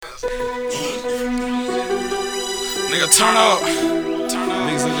Nigga, turn up.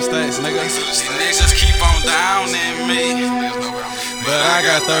 Big Zooted Stackz, nigga. These niggas keep on downing me, but I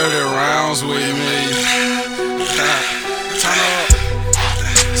got 30 rounds with me. Turn up.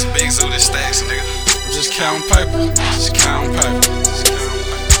 It's Big Zooted Stackz, nigga. Just counting paper. Just counting paper.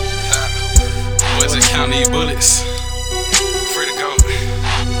 Boys just count these bullets. Free to go.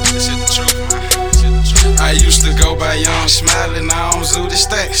 This shit the truth, man. I used to go by Young Smiling, now I'm Zooted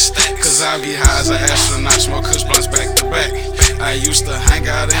Stackz. Cause I be high as an astronaut, smoke kush blunts back to back. I used to hang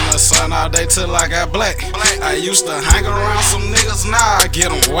out in the sun all day till I got black. I used to hang around some niggas, now I get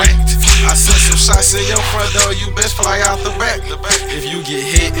them whacked. I sent some shots in your front door, you best fly out the back. If you get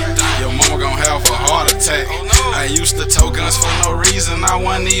hit, your mama gon' have a heart attack. I used to tow guns for no reason, I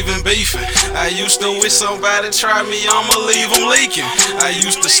wasn't even beefing. I used to wish somebody tried me, I'ma leave them leaking. I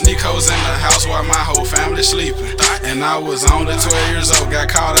used to sneak hoes in the house while my whole family sleeping. And I was only 12 years old, got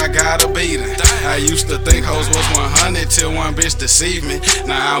caught, I got a beating. I used to think hoes was 100 till one bitch deceived me.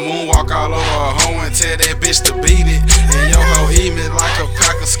 Now I moonwalk all over a hoe and tell that bitch to beat it. And yo hoe eat me like a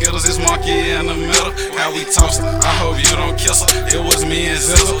pack of Skittles, this monkey in the middle. How we tossed her, I hope you don't kiss her. It was me and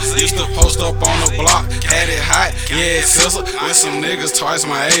Zizzle, used to post up on the block, had it hot, yeah, sizzle. With some niggas twice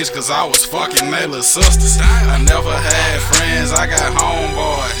my age, cause I was fucking they little sisters. I never had friends, I got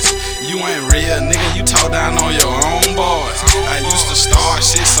homeboys. You ain't real, nigga, you talk down on your own boys. I used to start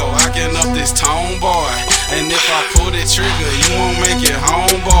shit so I can up this tone, boy. And if I pull that trigger, you won't make it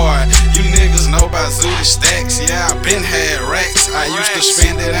home, boy. You niggas know about Zooted Stackz, yeah, I been had racks. I used to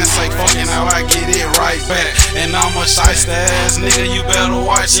spend it and say, fuck it, now I get it right back. And I'm a shyster ass nigga, you better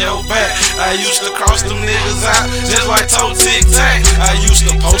watch your back. I used to cross them niggas out, just like toe tic tac. I used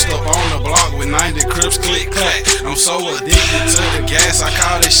to post up on the block with 90 crips, click clack. I'm so addicted to the gas, I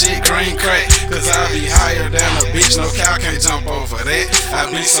call this shit green crack. Cause I be higher than a bitch, no cow can't jump over that.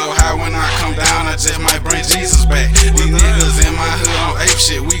 I be so high when I come down, I just might bring Jesus back. These niggas in my hood on ape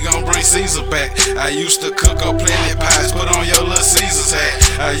shit, we gon' bring Caesar back. I used to cook up plenty pies, put on your little Caesar's hat.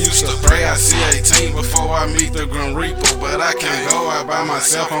 I used to pray I see 18 before I meet the Grim Reaper. But I can't go out by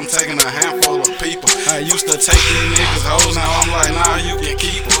myself, I'm taking a handful of people. I used to take these niggas hoes, now I'm like, nah, you can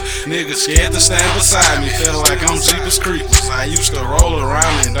keep them. Niggas scared to stand beside me, feel like I'm Jeepers Creepers. I used to roll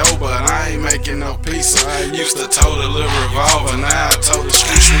around in dough, but I ain't making no pizza. I used to tow the little revolver, now I tow the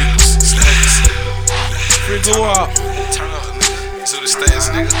street sweepers. Free go up. Turn up, nigga. Zooted Stackz,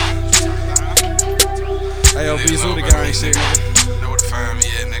 nigga. AOB Zooted gang shit, nigga. Know where to find me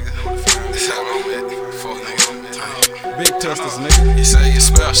at, nigga. That's how I'm at. Fuck, nigga. Big testers, nigga. You say you're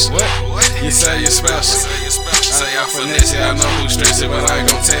special. What? You say you're special. Say I finesse it, I know who stretch it, but I ain't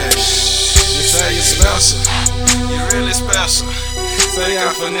gon' tell you. You say you're special. You really special. Say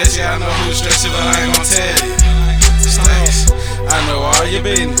I finesse it, I know who stretch it, but I ain't gon' tell you. Stackz. I know all your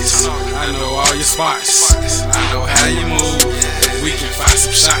business, I know all your spots, I know how you move, we can find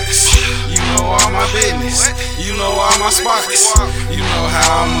some shots. You know all my business, you know all my spots, you know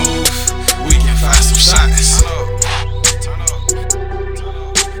how I move, we can find some shots.